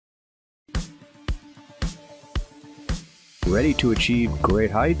Ready to achieve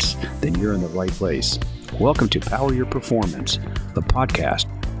great heights? Then you're in the right place. Welcome to Power Your Performance, the podcast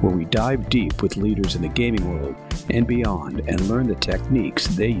where we dive deep with leaders in the gaming world and beyond and learn the techniques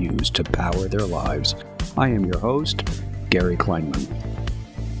they use to power their lives. I am your host, Gary Kleinman.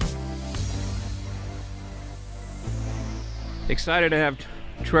 Excited to have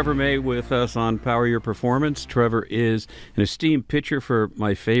Trevor May with us on Power Your Performance. Trevor is an esteemed pitcher for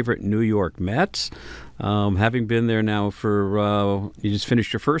my favorite New York Mets. Having been there now for, you just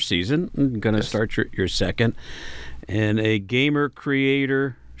finished your first season, and going to start your second, and a gamer,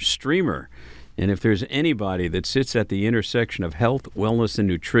 creator, streamer. And if there's anybody that sits at the intersection of health, wellness, and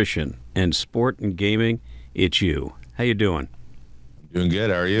nutrition, and sport and gaming, it's you. How you doing? Doing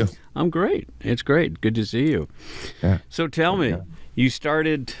good. How are you? I'm great. It's great. Good to see you. Yeah. So tell me, you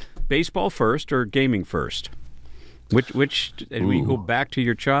started baseball first or gaming first? Which and we go back to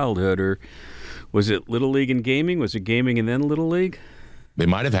your childhood, or was it Little League and gaming? Was it gaming and then Little League? They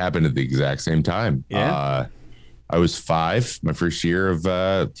might have happened at the exact same time. Yeah. I was 5, my first year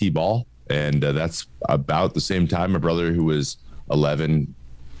of T-ball, and that's about the same time my brother, who was 11,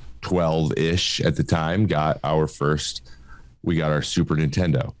 12-ish at the time, we got our Super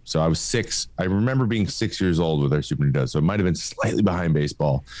Nintendo. So I was 6. I remember being 6 years old with our Super Nintendo. So it might have been slightly behind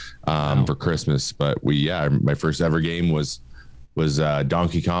baseball for Christmas. But my first ever game was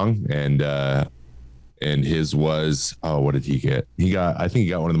Donkey Kong, and his was, what did he get? I think he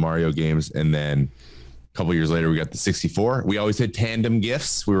got one of the Mario games, and then a couple years later we got the 64. We always had tandem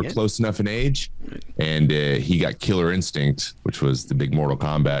gifts. We were close enough in age, and he got Killer Instinct, which was the big Mortal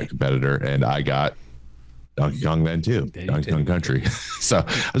Kombat competitor, and I got Donkey Kong then too. Donkey Kong Country. So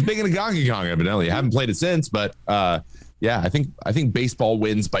I was big into Donkey Kong evidently. I haven't played it since, but I think baseball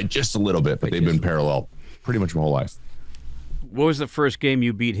wins by just a little bit, but they've been parallel pretty much my whole life. What was the first game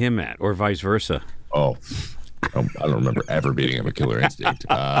you beat him at, or vice versa? I don't remember ever beating him at Killer Instinct.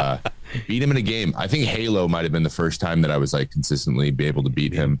 Beat him in a game. I think Halo might have been the first time that I was consistently be able to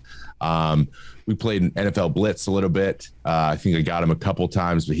beat him. We played NFL Blitz a little bit. I think I got him a couple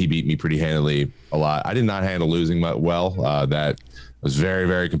times, but he beat me pretty handily a lot. I did not handle losing well. That was very,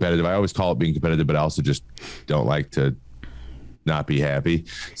 very competitive. I always call it being competitive, but I also just don't like to not be happy.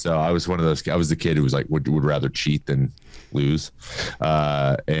 So I was one of those. I was the kid who was would rather cheat than lose.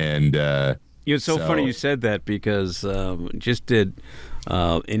 It's so funny you said that, because just did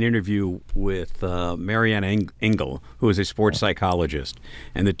an interview with Marianne Engel, who is a sports psychologist,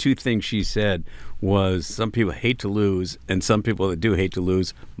 and the two things she said was some people hate to lose, and some people that do hate to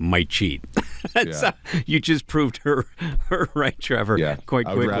lose might cheat. So you just proved her right, Trevor. Yeah, quite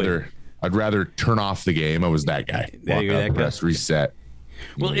quickly. I'd rather turn off the game. I was that guy. Walk up, press reset.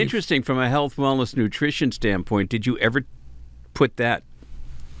 Well, interesting from a health, wellness, nutrition standpoint. Did you ever put that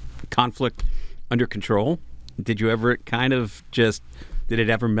conflict under control? Did you ever did it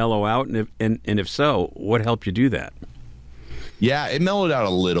ever mellow out? And if so, what helped you do that? Yeah, it mellowed out a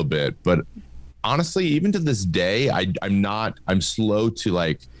little bit, but honestly, even to this day, I'm slow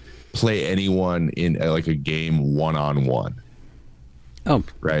to play anyone in a game one-on-one. Oh,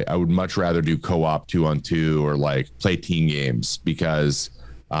 right. I would much rather do co-op 2-on-2 or play team games, because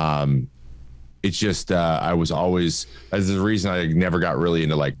it's just I was always, that's the reason I never got really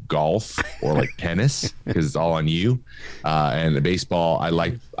into golf or tennis, because it's all on you. And the baseball, I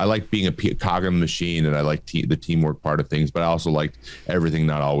like being a cog in the machine, and I like the teamwork part of things, but I also liked everything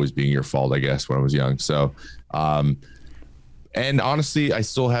not always being your fault, I guess, when I was young. So, and honestly, I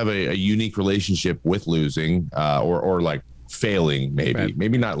still have a unique relationship with losing, or failing,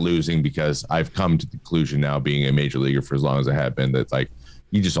 maybe not losing, because I've come to the conclusion now, being a major leaguer for as long as I have been, that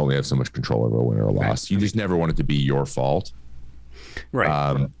you just only have so much control over a win or a loss. Right. You just never want it to be your fault.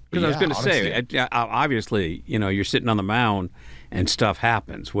 Right. Because I was going to say, obviously, you're sitting on the mound and stuff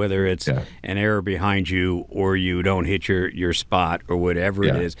happens, whether it's an error behind you or you don't hit your spot or whatever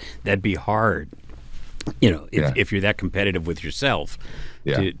it is. That'd be hard, if you're that competitive with yourself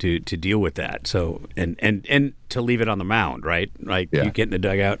to deal with that. So, and to leave it on the mound, right? You get in the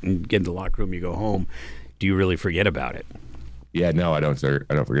dugout and get in the locker room, you go home. Do you really forget about it? Yeah, no, I don't forget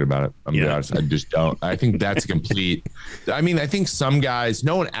about it. I'm gonna be honest, I just don't. I think that's complete. I think some guys,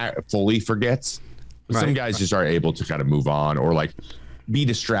 no one fully forgets. But some guys just are able to kind of move on, or be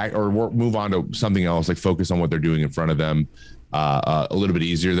distracted, or move on to something else, focus on what they're doing in front of them a little bit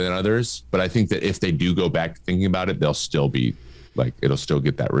easier than others. But I think that if they do go back thinking about it, they'll still be it'll still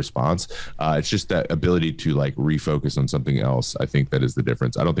get that response. It's just that ability to refocus on something else. I think that is the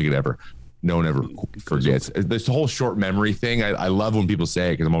difference. I don't think it ever no one ever forgets. This whole short memory thing, I love when people say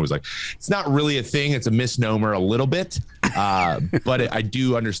it, because I'm always like, it's not really a thing. It's a misnomer a little bit. But I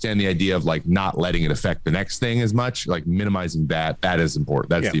do understand the idea of like not letting it affect the next thing as much, like minimizing that. That is important.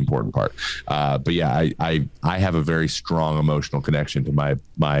 That's the important part. But yeah, I have a very strong emotional connection to my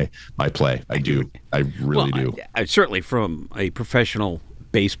play. I do. I really do. I certainly, from a professional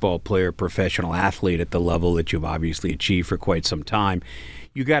baseball player, professional athlete at the level that you've obviously achieved for quite some time,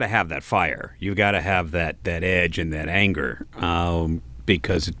 you got to have that fire. You got to have that edge and that anger,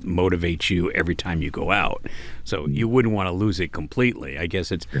 because it motivates you every time you go out. So you wouldn't want to lose it completely. I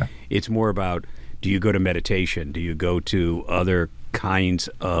guess it's more about, do you go to meditation? Do you go to other kinds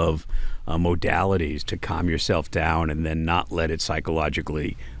of modalities to calm yourself down and then not let it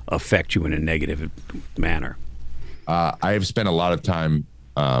psychologically affect you in a negative manner? I have spent a lot of time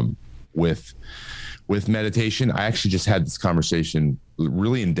with meditation. I actually just had this conversation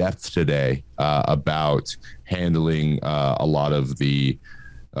really in depth today about handling a lot of the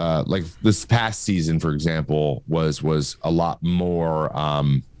like this past season, for example, was a lot more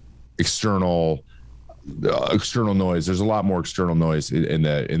external noise. There's a lot more external noise in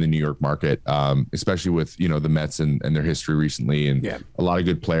the New York market, especially with, the Mets and their history recently, and a lot of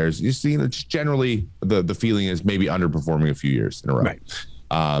good players. You see, just generally the feeling is maybe underperforming a few years in a row, right?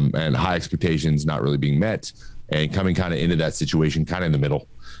 And high expectations not really being met, and coming kind of into that situation kind of in the middle.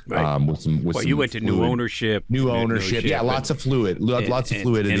 Right. You went to new ownership. Yeah, lots of fluidity.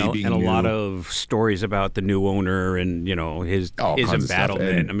 And a lot of stories about the new owner and, his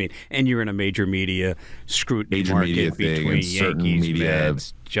embattlement. I mean, and you're in a major media scrutiny market between Yankees,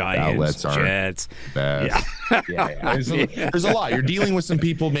 Mets, Giants, Jets. There's a lot. You're dealing with some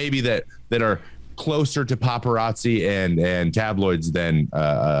people maybe that are closer to paparazzi and tabloids than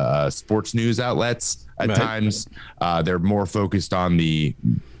sports news outlets at times. They're more focused on the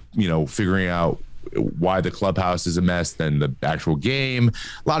figuring out why the clubhouse is a mess than the actual game.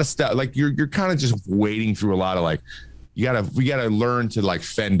 A lot of stuff, like you're kind of just wading through a lot of like, we gotta learn to like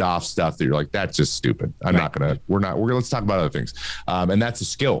fend off stuff that you're like, that's just stupid. Let's talk about other things. And that's a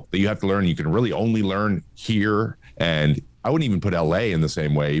skill that you have to learn. You can really only learn here. And I wouldn't even put LA in the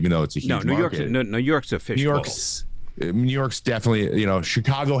same way, even though it's a huge market. New York's a fishbowl. New York's definitely,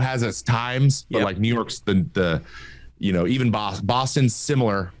 Chicago has its times, but like New York's the even Boston's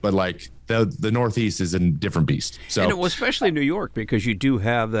similar, but like the Northeast is a different beast. So, and especially New York, because you do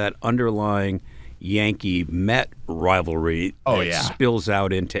have that underlying Yankee-Met rivalry that spills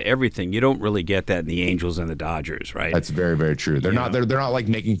out into everything. You don't really get that in the Angels and the Dodgers, right? That's very, very true. They're not like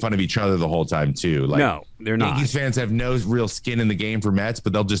making fun of each other the whole time too. Like, no, they're not. Yankees fans have no real skin in the game for Mets,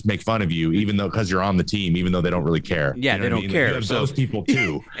 but they'll just make fun of you, even though because you're on the team, even though they don't really care. Yeah, they don't care. You have those people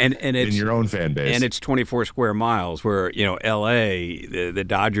too, and it's in your own fan base, and it's 24 square miles. Where L.A. the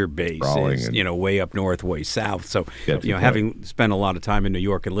Dodger base is way up north, way south. So having spent a lot of time in New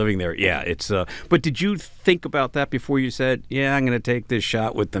York and living there, it's. But did you think about that before you said, I'm going to take this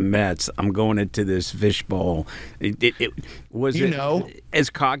shot with the Mets? I'm going into this fishbowl. Was it as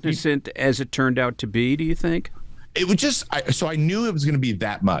cognizant as it turned out to be, do you think? It was just, so I knew it was going to be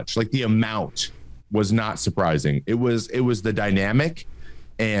that much. Like the amount was not surprising. It was the dynamic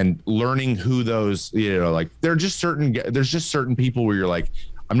and learning who those, like there's just certain people where you're like,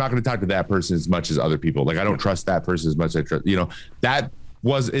 I'm not going to talk to that person as much as other people. Like I don't trust that person as much as I trust, that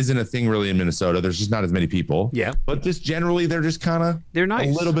isn't a thing really in Minnesota. There's just not as many people. Yeah. But just generally they're just they're nice.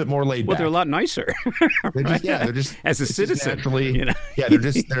 A little bit more laid back. Well, they're a lot nicer. They're just as a citizen. Naturally,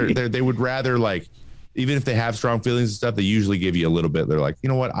 they would rather like, even if they have strong feelings and stuff, they usually give you a little bit. They're like, you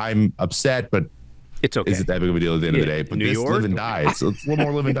know what, I'm upset, but it's okay. Is it that big of a deal at the end of the day? But New York? Live and die. It's a little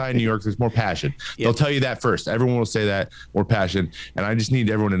more live and die in New York. There's more passion. They'll tell you that first. Everyone will say that, more passion. And I just need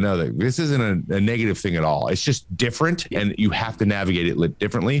everyone to know that this isn't a negative thing at all. It's just different, and you have to navigate it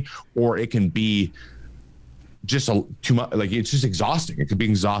differently, or it can be just too much. Like it's just exhausting. It could be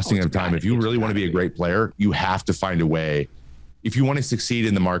exhausting at a time. If you really want to be a great player, you have to find a way. If you want to succeed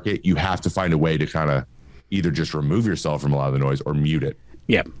in the market, you have to find a way to kind of either just remove yourself from a lot of the noise or mute it.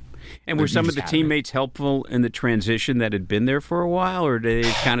 Yep. And were some of the teammates helpful in the transition that had been there for a while, or did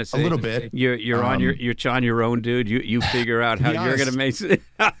they kind of say a little bit? You're on your own, dude. You figure out how you're going to make it.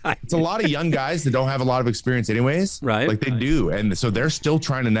 It's a lot of young guys that don't have a lot of experience, anyways. Right? Like they do, and so they're still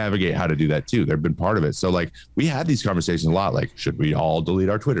trying to navigate how to do that too. They've been part of it. So like we had these conversations a lot. Like, should we all delete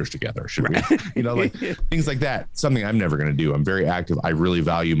our Twitters together? Should we? Like things like that. Something I'm never going to do. I'm very active. I really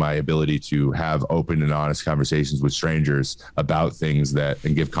value my ability to have open and honest conversations with strangers about things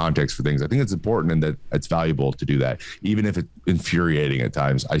and give context for things. I think it's important and that it's valuable to do that, even if it's infuriating at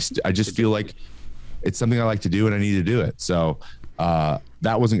times. I just feel like it's something I like to do and I need to do it. So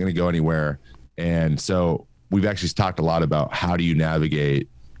that wasn't going to go anywhere. And so we've actually talked a lot about how do you navigate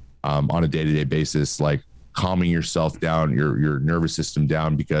on a day-to-day basis, like calming yourself down, your nervous system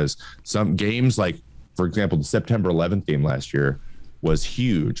down, because some games, like for example, the September 11th game last year was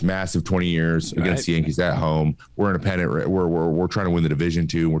huge, massive 20 years against the Yankees at home. We're in a pennant. We're trying to win the division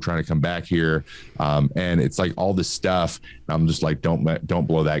too. We're trying to come back here. And it's like all this stuff. I'm just like, don't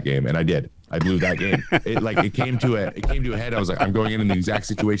blow that game. And I did. I blew that game. It came to a head. I was like, I'm going in the exact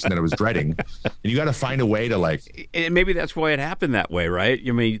situation that I was dreading. And you got to find a way to like. And maybe that's why it happened that way, right?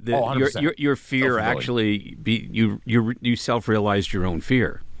 I mean, your fear actually you self-realized your own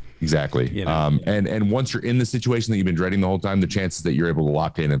fear. Exactly. You know? And once you're in the situation that you've been dreading the whole time, the chances that you're able to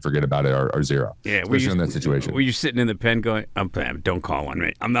lock in and forget about it are zero. Yeah, especially in that situation. Were you sitting in the pen going, don't call on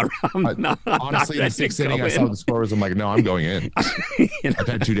me. I'm not. Honestly, in the sixth inning, I saw the scores. I'm like, no, I'm going in. I've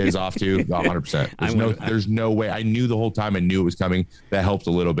had 2 days off too. 100%. There's no way. I knew the whole time. I knew it was coming. That helped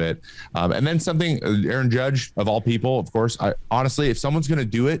a little bit. And then something, Aaron Judge of all people, of course. Honestly, if someone's going to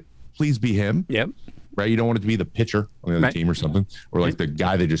do it, please be him. Yep. Right, you don't want it to be the pitcher on the other team or something, or like the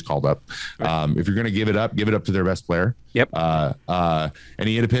guy they just called up. If you're going to give it up to their best player. Yep. And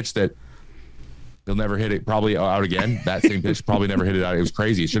he hit a pitch that he'll never hit it probably out again. That same pitch probably never hit it out. It was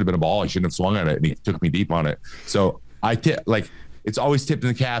crazy. It should have been a ball. I shouldn't have swung at it, and he took me deep on it. So it's always tipped in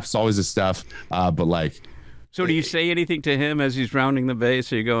the cap. It's always this stuff. But like. So do you say anything to him as he's rounding the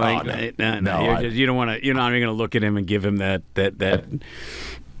base? Or you going, no, you don't want to. You're not even going to look at him and give him that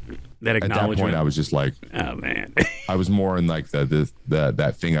At that point, I was just like, "Oh man!" I was more in like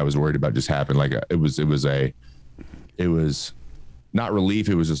that thing I was worried about just happened. Like it was not relief.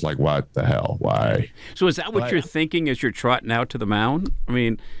 It was just like, what the hell? Why? So is that what you're thinking as you're trotting out to the mound? I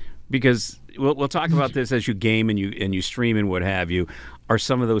mean, because we'll talk about this as you game and you stream and what have you. Are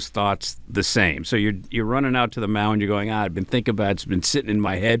some of those thoughts the same? So you're running out to the mound. You're going, I've been thinking about it. It's been sitting in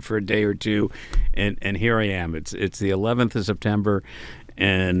my head for a day or two, and here I am. It's the 11th of September.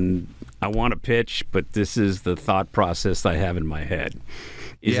 And I want to pitch, but this is the thought process I have in my head.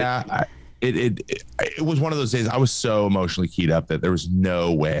 It was one of those days. I was so emotionally keyed up that there was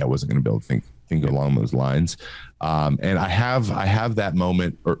no way I wasn't going to be able to think along those lines. And I have that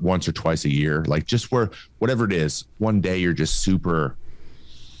moment once or twice a year, like just where whatever it is, one day you're just super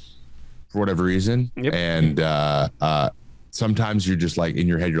for whatever reason, and sometimes you're just like in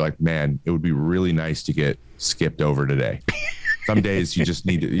your head, you're like, man, it would be really nice to get skipped over today. Some days you just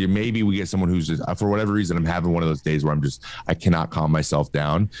need to, maybe we get someone who's just, for whatever reason, I'm having one of those days where I cannot calm myself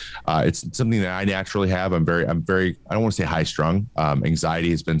down. It's something that I naturally have. I'm very, I don't want to say high strung. Anxiety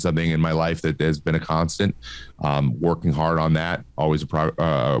has been something in my life that has been a constant, working hard on that, always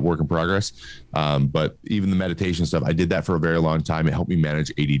a work in progress. But even the meditation stuff, I did that for a very long time. It helped me manage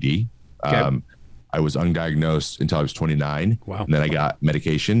ADD. Okay. I was undiagnosed until I was 29. Wow. And then I got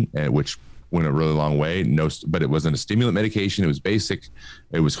medication, which went a really long way. But it wasn't a stimulant medication. It was basic.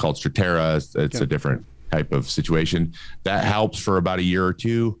 It was called Strattera. It's a different type of situation. That helps for about a year or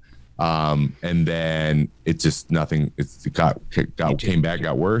two. And then it's just nothing. It came back,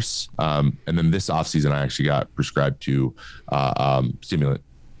 got worse. And then this off season, I actually got prescribed to stimulant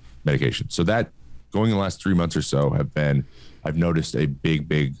medication. So that going in the last 3 months or so I've noticed a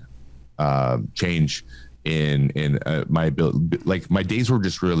big change in my ability. Like my days were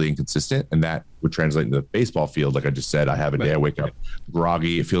just really inconsistent, and that would translate into the baseball field. Like I just said, I have a day I wake up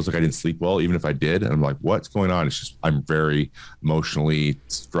groggy. It feels like I didn't sleep well, even if I did. And I'm like, what's going on? It's just, I'm very emotionally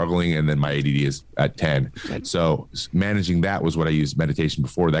struggling. And then my ADD is at 10. So managing that was what I used meditation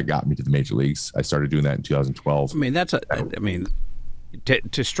before. That got me to the major leagues. I started doing that in 2012.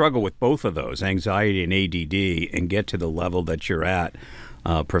 To struggle with both of those, anxiety and ADD, and get to the level that you're at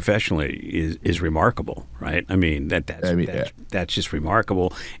professionally is remarkable, right? I mean that's just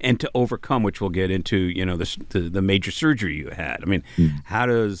remarkable, and to overcome, which we'll get into, the major surgery you had. I mean, how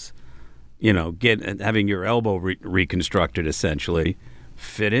does having your elbow reconstructed essentially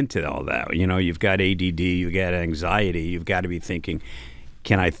fit into all that? You've got ADD, you've got anxiety, you've got to be thinking,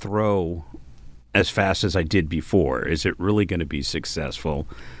 can I throw as fast as I did before? Is it really going to be successful?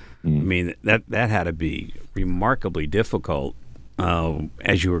 I mean, that had to be remarkably difficult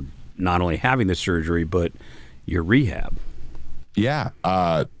as you were not only having the surgery, but your rehab. Yeah.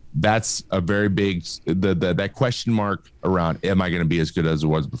 That's a very big, that question mark around, am I going to be as good as it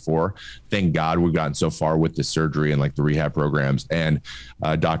was before? Thank God we've gotten so far with the surgery and like the rehab programs. And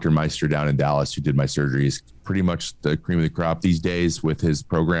Dr. Meister down in Dallas, who did my surgery, is pretty much the cream of the crop these days with his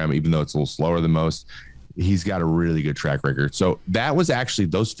program, even though it's a little slower than most. He's got a really good track record. So that was actually,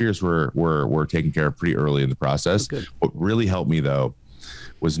 those fears were taken care of pretty early in the process. What really helped me though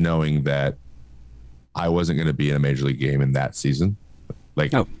was knowing that I wasn't going to be in a major league game in that season.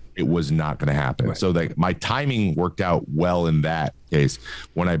 Like it was not going to happen. Right. So like my timing worked out well in that case.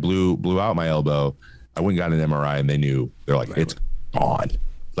 When I blew out my elbow, I went and got an MRI and they're like, it's gone.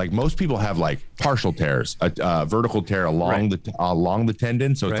 Like most people have like partial tears, a vertical tear along the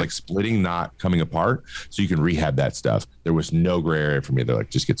tendon. So it's like splitting, not coming apart. So you can rehab that stuff. There was no gray area for me. They're like,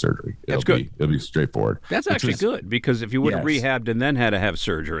 just get surgery. It'll be straightforward. That's actually good, because if you would have rehabbed and then had to have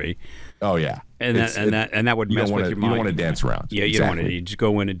surgery. Oh yeah. And that would mess with your mind. You don't want to dance around. Yeah, you don't want to. You just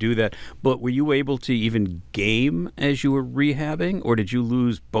go in and do that. But were you able to even game as you were rehabbing, or did you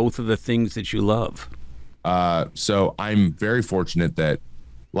lose both of the things that you love? So I'm very fortunate that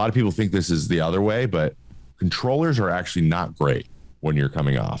a lot of people think this is the other way, but controllers are actually not great when you're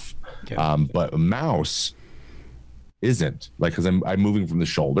coming off. Okay. But a mouse isn't, like, because I'm moving from the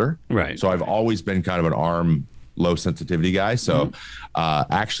shoulder. Right. So I've always been kind of an arm low sensitivity guy. So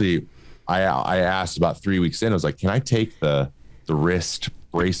actually, I asked about 3 weeks in, I was like, can I take the wrist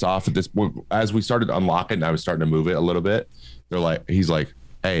brace off at this point? As we started to unlock it and I was starting to move it a little bit, he's like,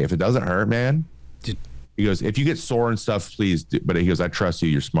 hey, if it doesn't hurt, man. He goes, if you get sore and stuff, please do. But he goes, I trust you.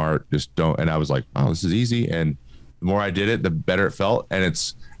 You're smart. Just don't. And I was like, oh, this is easy. And the more I did it, the better it felt. And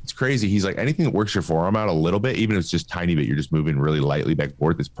it's crazy. He's like, anything that works your forearm out a little bit, even if it's just tiny bit, you're just moving really lightly back and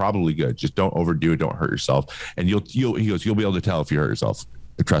forth, it's probably good. Just don't overdo it. Don't hurt yourself. And he goes, you'll be able to tell if you hurt yourself.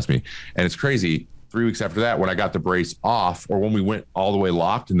 Trust me. And it's crazy. 3 weeks after that, when I got the brace off, or when we went all the way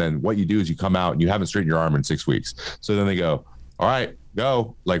locked, and then what you do is you come out and you haven't straightened your arm in 6 weeks. So then they go, all right,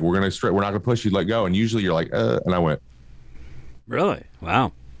 go. Like, we're not going to push you, let go. And usually you're like, and I went, really?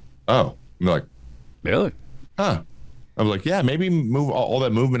 Wow. Oh, I'm like, really? Huh. I was like, yeah, maybe move all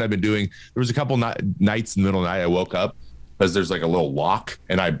that movement I've been doing. There was a couple nights in the middle of the night I woke up because there's like a little lock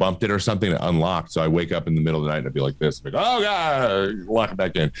and I bumped it or something that unlocked. So I wake up in the middle of the night and I'd be like this, like, oh God, lock it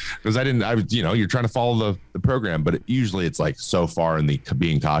back in. Because you're trying to follow the program, but usually it's like so far in the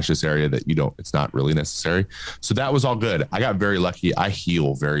being cautious area that it's not really necessary. So that was all good. I got very lucky. I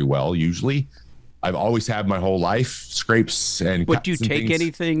heal very well usually. I've always had my whole life scrapes and. But do you take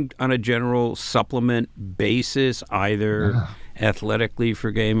anything on a general supplement basis, either athletically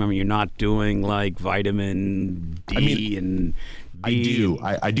for game? I mean, you're not doing like vitamin D and B.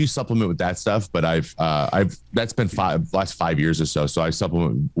 I do supplement with that stuff, but I've that's been last 5 years or so. So I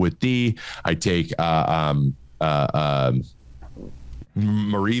supplement with D. I take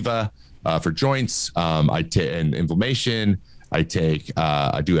Mariva for joints. I take and inflammation. I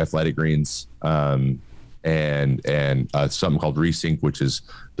do athletic greens, and something called Resync, which is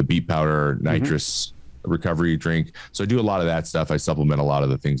the beet powder nitrous recovery drink. So I do a lot of that stuff. I supplement a lot of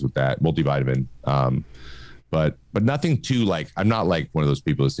the things with that multivitamin. But nothing too like, I'm not like one of those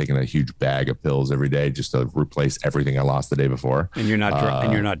people who's taking a huge bag of pills every day just to replace everything I lost the day before. And you're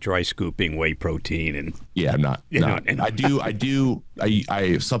not dry scooping whey protein and. Yeah, I'm not.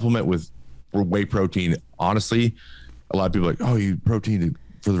 I supplement with whey protein. Honestly, a lot of people are like, oh, you protein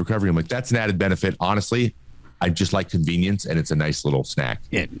for the recovery. I'm like, that's an added benefit. Honestly, I just like convenience, and it's a nice little snack.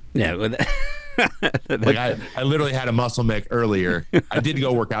 Yeah. Like I literally had a muscle mic earlier. I did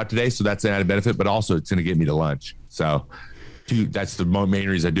go work out today, so that's an added benefit. But also, it's going to get me to lunch. So, that's the main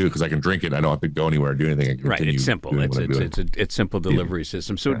reason I do it, because I can drink it. I don't have to go anywhere or do anything. I can right. It's simple. It's simple delivery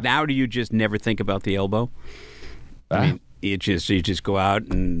system. So now, do you just never think about the elbow? I mean, you just go out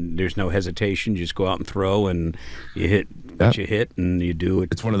and there's no hesitation. You just go out and throw, and you hit what you hit, and you do it.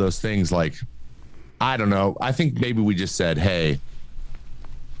 It's one of those things. Like, I don't know. I think maybe we just said, hey.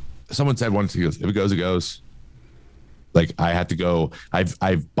 Someone said once, if it goes, it goes. Like, I have to go.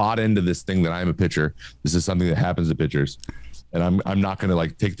 I've bought into this thing that I'm a pitcher. This is something that happens to pitchers. And I'm not going to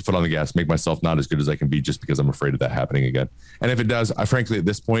like take the foot on the gas, make myself not as good as I can be just because I'm afraid of that happening again. And if it does, frankly, at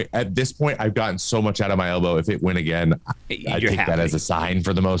this point, I've gotten so much out of my elbow. If it went again, I take that as a sign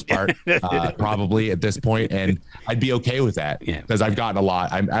for the most part, probably at this point. And I'd be okay with that because I've gotten a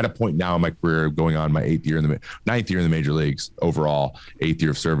lot. I'm at a point now in my career going on my ninth year in the major leagues overall, 8th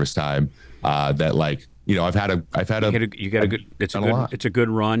year of service time, that like, I've had a it's a good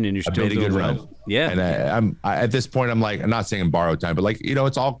run, and you're still doing a good run. Yeah. And I'm at this point, I'm like, I'm not saying borrowed time, but like,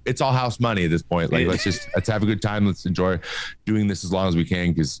 it's all house money at this point. Like, let's have a good time. Let's enjoy doing this as long as we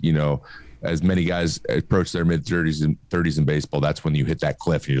can. Cause as many guys approach their mid 30s in baseball, that's when you hit that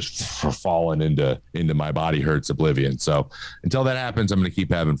cliff and you're just falling into my body hurts oblivion. So until that happens, I'm going to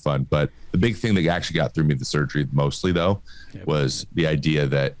keep having fun. But the big thing that actually got through me the surgery mostly though, was the idea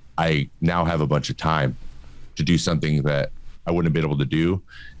that I now have a bunch of time to do something that I wouldn't have been able to do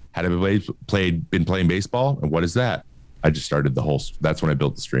had I been playing baseball. And what is that? I just started that's when I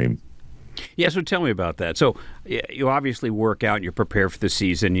built the stream. Yeah, so tell me about that. So you obviously work out and you prepare for the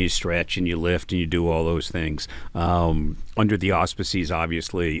season, you stretch and you lift and you do all those things under the auspices,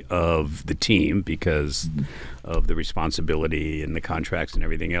 obviously, of the team because of the responsibility and the contracts and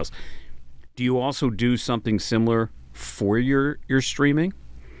everything else. Do you also do something similar for your streaming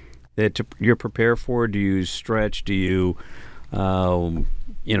that you're prepared for? Do you stretch? Do you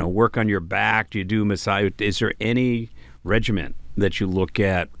work on your back? Do you do massage? Is there any regimen that you look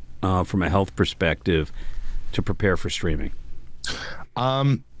at from a health perspective to prepare for streaming?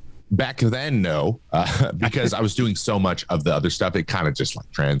 Back then, no, because I was doing so much of the other stuff. It kind of just like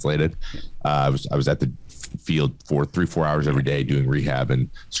translated. I was at the field for 3-4 hours every day doing rehab and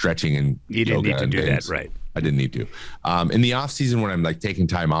stretching and you didn't need to do that, right? I didn't need to. In the off season, when I'm like taking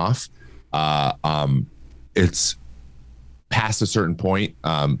time off, it's past a certain point,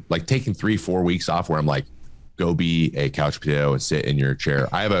 like taking 3-4 weeks off where I'm like, go be a couch potato and sit in your chair.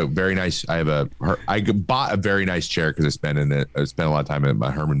 I bought a very nice chair because I spent a lot of time in my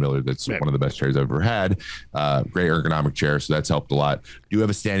Herman Miller. That's one of the best chairs I've ever had. Great ergonomic chair. So that's helped a lot. Do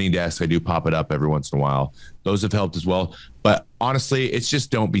have a standing desk. I do pop it up every once in a while. Those have helped as well. But honestly, it's just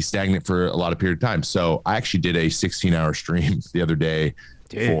don't be stagnant for a lot of period of time. So I actually did a 16-hour stream the other day.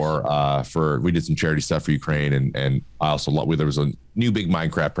 For we did some charity stuff for Ukraine, and I also there was a new big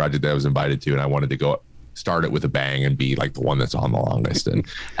Minecraft project that I was invited to, and I wanted to go start it with a bang and be like the one that's on the longest. And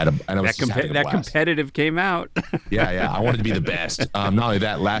I was that competitive came out. yeah, I wanted to be the best. Not only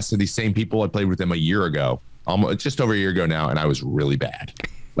that, last of these same people, I played with them a year ago, almost just over a year ago now, and I was really bad.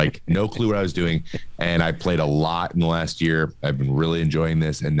 Like no clue what I was doing, and I played a lot in the last year. I've been really enjoying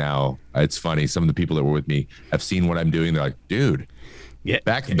this, and now it's funny. Some of the people that were with me have seen what I'm doing. They're like, dude. Yeah.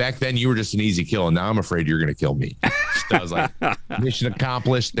 Back then you were just an easy kill, and now I'm afraid you're going to kill me. So I was like, mission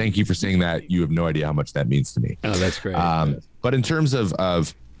accomplished. Thank you for saying that. You have no idea how much that means to me. Oh, that's great. But in terms of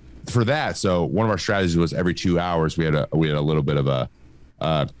for that, so one of our strategies was every 2 hours we had a little bit of a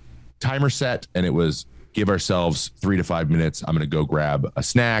timer set, and it was give ourselves 3 to 5 minutes. I'm going to go grab a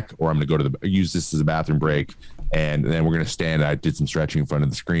snack, or I'm going to go to use this as a bathroom break. And then we're going to stand. I did some stretching in front of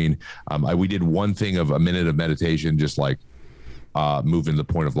the screen. We did one thing of a minute of meditation, just like moving the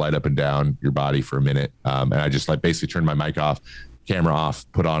point of light up and down your body for a minute. And I just like basically turned my mic off, camera off,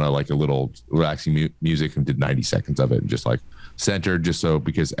 put on a little relaxing music and did 90 seconds of it and just like centered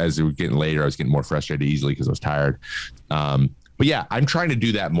because as it was getting later, I was getting more frustrated easily because I was tired. But yeah, I'm trying to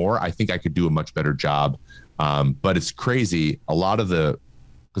do that more. I think I could do a much better job. But it's crazy.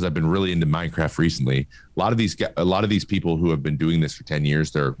 Because I've been really into Minecraft recently, a lot of these people who have been doing this for 10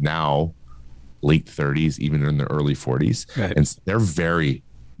 years, they're now late 30s, even in their early 40s. Right. And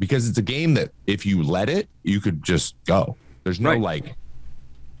because it's a game that if you let it, you could just go. There's no like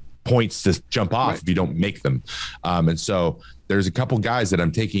points to jump off if you don't make them. And so there's a couple guys that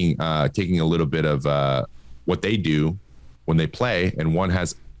I'm taking a little bit of what they do when they play. And one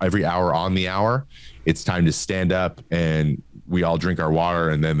has every hour on the hour, it's time to stand up and we all drink our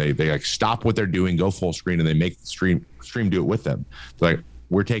water. And then they like stop what they're doing, go full screen, and they make the stream do it with them. They're like,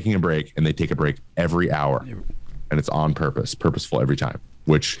 we're taking a break, and they take a break every hour, and it's on purposeful every time.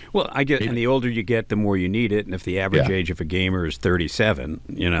 I get, and the older you get, the more you need it. And if the average age of a gamer is 37,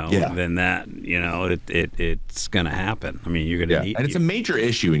 then that, it's going to happen. I mean, you're going to need. And it's a major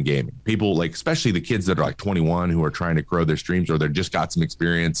issue in gaming. People like, especially the kids that are like 21 who are trying to grow their streams, or they just got some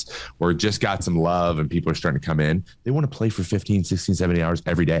experience, or just got some love, and people are starting to come in. They want to play for 15, 16, 17 hours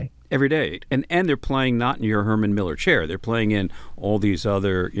every day. Every day, and they're playing not in your Herman Miller chair. They're playing in all these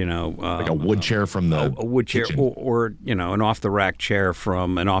other, like a wood chair from the a wood chair, or an off the rack chair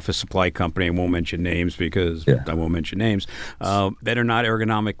from an office supply company. I won't mention names because I won't mention names that are not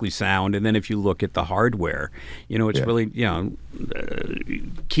ergonomically sound. And then if you look at the hardware, it's really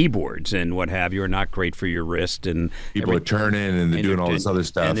keyboards and what have you are not great for your wrist. And people are turning and they're doing all this other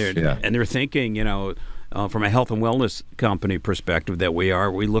stuff. And they're thinking, from a health and wellness company perspective that we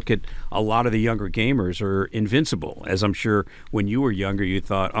look at a lot of the younger gamers are invincible. As I'm sure when you were younger, you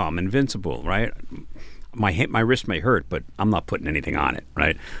thought, I'm invincible, right? My wrist may hurt, but I'm not putting anything on it,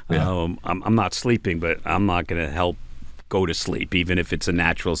 right? Yeah. I'm not sleeping, but I'm not going to help go to sleep, even if it's a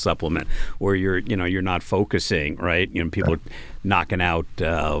natural supplement, or you're not focusing, right? People are knocking out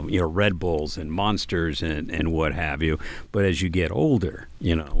Red Bulls and Monsters and what have you. But as you get older,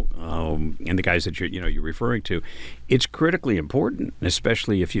 and the guys that you're referring to, it's critically important,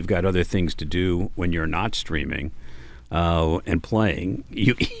 especially if you've got other things to do when you're not streaming and playing.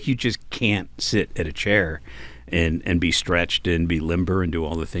 You just can't sit at a chair and be stretched and be limber and do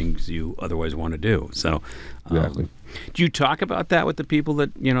all the things you otherwise want to do. So. Exactly. Do you talk about that with the people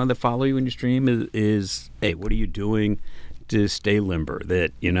that that follow you in your stream? Is hey, what are you doing to stay limber,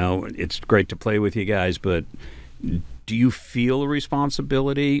 that, it's great to play with you guys, but do you feel a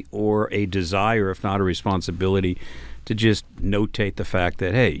responsibility or a desire, if not a responsibility, to just notate the fact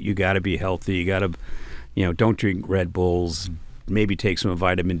that, hey, you got to be healthy, you got to, don't drink Red Bulls, maybe take some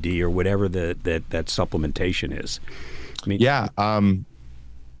vitamin D or whatever that supplementation is? I mean, yeah. I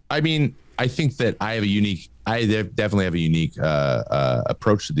think that I definitely have a unique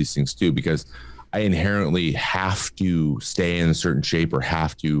approach to these things too, because I inherently have to stay in a certain shape or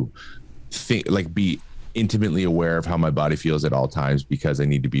have to be intimately aware of how my body feels at all times, because I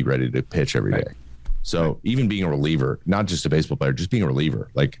need to be ready to pitch every day. So even being a reliever, not just a baseball player, just being a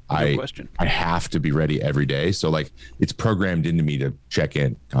reliever, I have to be ready every day. So it's programmed into me to check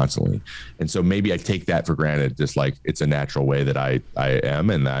in constantly. And so maybe I take that for granted, just like it's a natural way that I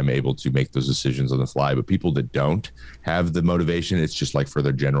am, and I'm able to make those decisions on the fly. But people that don't have the motivation, it's just for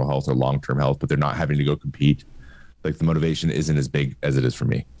their general health or long-term health, but they're not having to go compete. The motivation isn't as big as it is for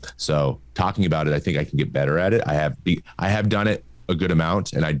me. So talking about it, I think I can get better at it. I have done it a good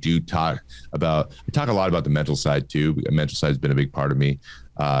amount, and I talk a lot about the mental side too. The mental side has been a big part of me,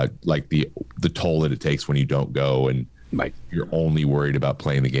 the toll that it takes when you don't go and you're only worried about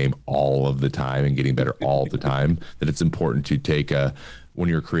playing the game all of the time and getting better all the time. That it's important to take when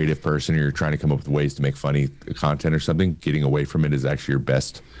you're a creative person or you're trying to come up with ways to make funny content or something, getting away from it is actually your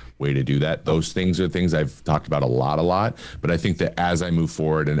best way to do that. Those things are things I've talked about a lot, but I think that as I move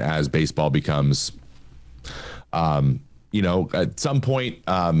forward and as baseball becomes, at some point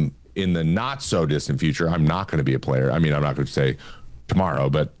in the not so distant future, I'm not going to be a player. I mean, I'm not going to say tomorrow,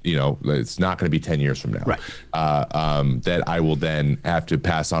 but it's not going to be 10 years from now. Right. That I will then have to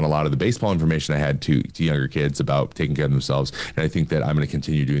pass on a lot of the baseball information I had to younger kids about taking care of themselves. And I think that I'm going to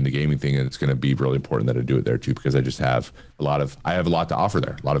continue doing the gaming thing, and it's going to be really important that I do it there too, because I just have a lot to offer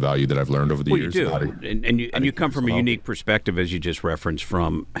there, a lot of value that I've learned over the years. You do. And you come from a unique perspective, as you just referenced,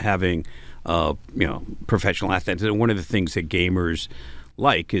 from having professional athletes. And one of the things that gamers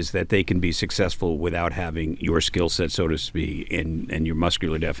is that they can be successful without having your skill set, so to speak, and your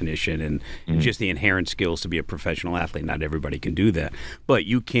muscular definition and just the inherent skills to be a professional athlete. Not everybody can do that, but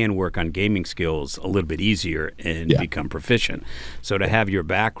you can work on gaming skills a little bit easier and become proficient. So to have your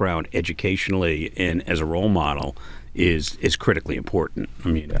background educationally and as a role model is critically important. I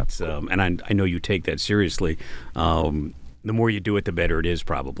mean, it's and I know you take that seriously. The more you do it, the better it is,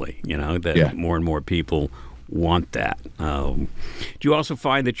 probably. More and more people want that. Do you also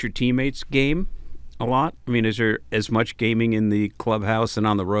find that your teammates game a lot? I mean, is there as much gaming in the clubhouse and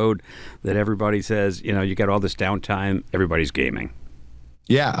on the road that everybody says, you got all this downtime, everybody's gaming?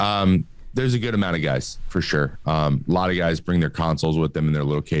 Yeah, there's a good amount of guys for sure. A lot of guys bring their consoles with them in their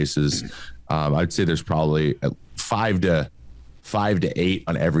little cases. I'd say there's probably 5 to 8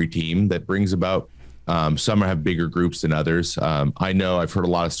 on every team that brings about. Some have bigger groups than others. I know I've heard a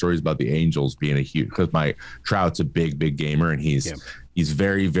lot of stories about the Angels being a huge, because my Trout's a big gamer, and he's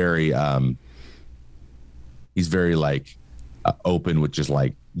very, very, open with just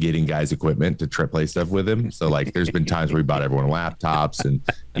getting guys equipment to play stuff with him. So there's been times where he bought everyone laptops, and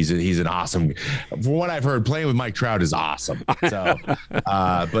he's an awesome, from what I've heard, playing with Mike Trout is awesome. So,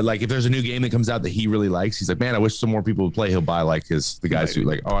 but if there's a new game that comes out that he really likes, he's like, man, I wish some more people would play. He'll buy the guys who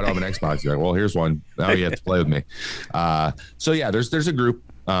oh, I don't have an Xbox. He's like, well, here's one. Now you have to play with me. So yeah, there's a group,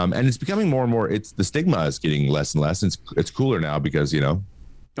 and it's becoming more and more, the stigma is getting less and less. It's cooler now because,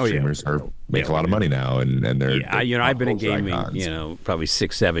 streamers make a lot of money now, and they're I've been in gaming, probably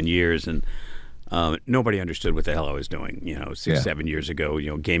 6-7 years, and nobody understood what the hell I was doing. 7 years ago,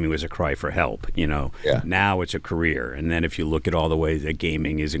 gaming was a cry for help. Now it's a career, and then if you look at all the ways that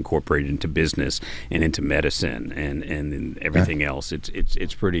gaming is incorporated into business and into medicine and everything else,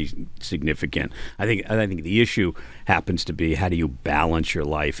 it's pretty significant. I think the issue happens to be, how do you balance your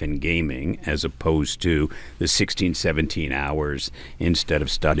life in gaming as opposed to the 16, 17 hours instead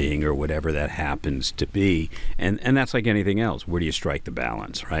of studying or whatever that happens to be, and that's like anything else. Where do you strike the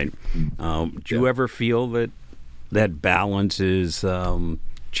balance, right? Do you ever feel that balance is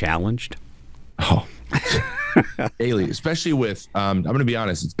challenged? Oh, daily, especially with I'm going to be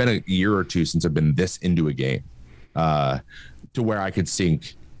honest, it's been a year or two since I've been this into a game to where I could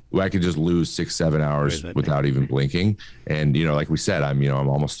just lose 6-7 hours without even blinking. And like we said, I'm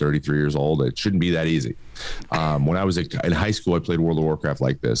almost 33 years old. It shouldn't be that easy. When I was in high school, I played World of Warcraft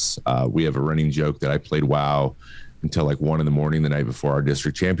like this. We have a running joke that I played WoW until 1 a.m. the night before our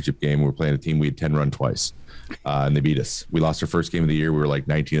district championship game. We were playing a team. We had 10 run twice, and they beat us. We lost our first game of the year. We were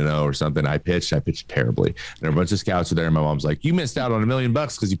 19-0 or something. I pitched terribly. And there were a bunch of scouts were there. And my mom's like, you missed out on $1 million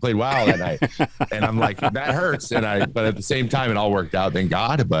because you played WoW that night. And I'm like, that hurts. But at the same time, it all worked out, thank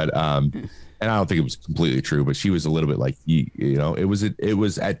God. But and I don't think it was completely true, but she was a little bit like, you know, it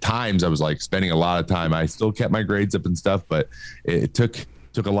was at times I was like spending a lot of time. I still kept my grades up and stuff, but it took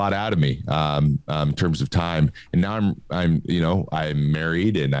a lot out of me in terms of time. And now I'm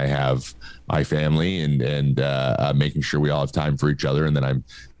married and I have my family and making sure we all have time for each other. And then I'm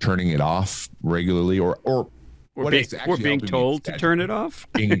turning it off regularly or we're being told to turn it off.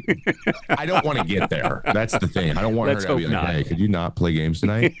 I don't want to get there. That's the thing. I don't want her to be like, hey, could you not play games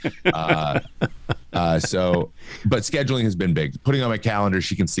tonight? But scheduling has been big. Putting on my calendar,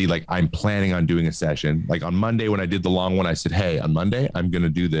 she can see like I'm planning on doing a session. Like on Monday when I did the long one, I said, hey, on Monday I'm going to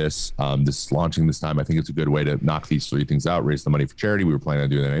do this. This is launching this time. I think it's a good way to knock these 3 things out, raise the money for charity. We were planning on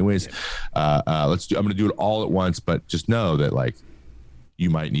doing that anyways. I'm going to do it all at once, but just know that like you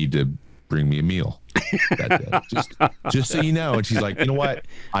might need to bring me a meal that day. Just so you know. And she's like, you know what?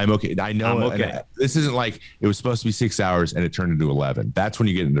 I'm okay. I know. I'm okay. This isn't like it was supposed to be 6 hours and it turned into 11. That's when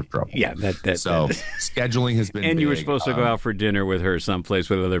you get into trouble. Yeah. Scheduling has been and big. You were supposed to go out for dinner with her someplace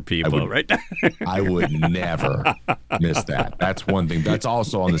with other people, right? I would never miss that. That's one thing. That's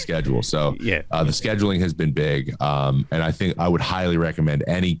also on the schedule. So the scheduling has been big. And I think I would highly recommend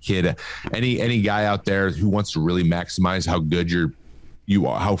any kid, any guy out there who wants to really maximize how good you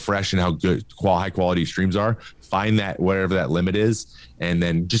are, how fresh and how good high quality streams are, find that whatever that limit is, and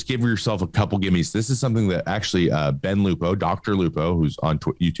then just give yourself a couple gimmies. This is something that actually Ben Lupo, Dr. Lupo, who's on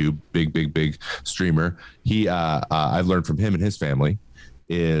YouTube, big streamer, I've learned from him and his family,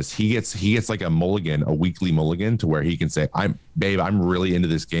 is he gets like a weekly mulligan to where he can say, I'm really into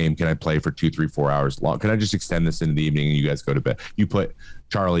this game. Can I play for 2, 3, 4 hours long? Can I just extend this into the evening and you guys go to bed? You put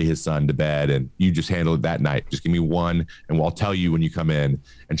Charlie, his son, to bed and you just handle it that night. Just give me one and I'll tell you when you come in.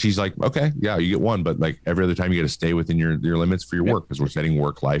 And she's like, okay, yeah, you get one. But like every other time you got to stay within your limits for your work, because we're setting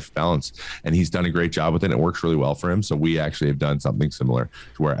work-life balance. And he's done a great job with it. It works really well for him. So we actually have done something similar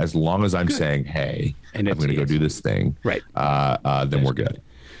to where as long as I'm saying, hey, I'm going to go do this thing, right? Then we're good.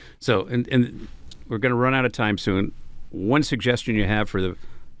 So, and we're going to run out of time soon. One suggestion you have for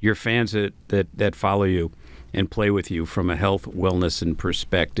your fans that follow you and play with you from a health, wellness, and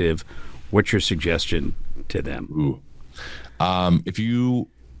perspective, what's your suggestion to them? Ooh. If you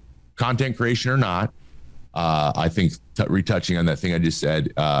content creation or not, I think retouching on that thing I just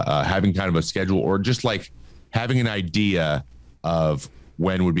said, having kind of a schedule or just like having an idea of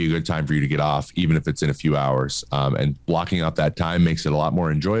when would be a good time for you to get off, even if it's in a few hours, and blocking out that time makes it a lot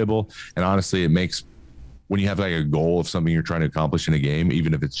more enjoyable. And honestly, it makes, when you have like a goal of something you're trying to accomplish in a game,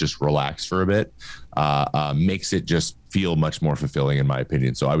 even if it's just relax for a bit, makes it just feel much more fulfilling, in my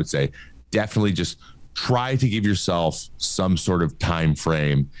opinion. So I would say definitely just try to give yourself some sort of time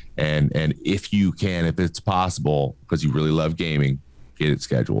frame. And if you can, if it's possible, because you really love gaming, get it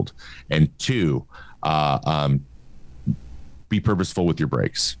scheduled. And 2, be purposeful with your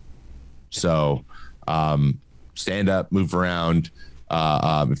breaks. So stand up, move around.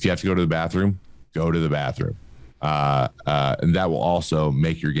 If you have to go to the bathroom, go to the bathroom. And that will also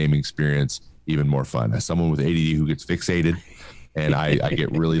make your gaming experience even more fun. As someone with ADD who gets fixated, and I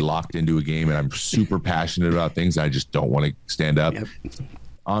get really locked into a game and I'm super passionate about things, I just don't want to stand up. Yep.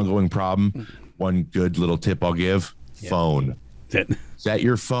 Ongoing problem. One good little tip I'll give, phone. Set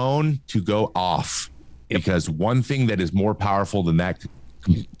your phone to go off. Because one thing that is more powerful than that,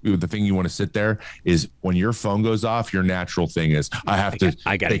 the thing you want to sit there, is when your phone goes off, your natural thing is, I have to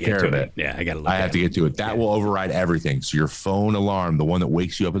take care of it. Yeah, I have to get to it. That will override everything. So your phone alarm, the one that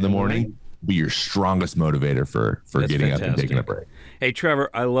wakes you up in the morning, will be your strongest motivator for getting up and taking a break. Hey, Trevor,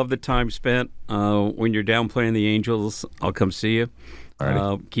 I love the time spent. When you're down playing the Angels, I'll come see you.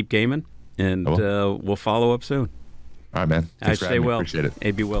 Keep gaming, and we'll follow up soon. All right, man. Thanks for having me. Appreciate it.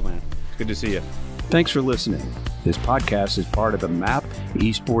 Hey, be well, man. Good to see you. Thanks for listening. This podcast is part of the MAP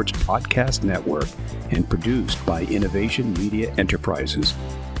Esports Podcast Network and produced by Innovation Media Enterprises.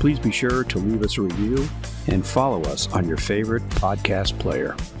 Please be sure to leave us a review and follow us on your favorite podcast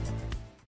player.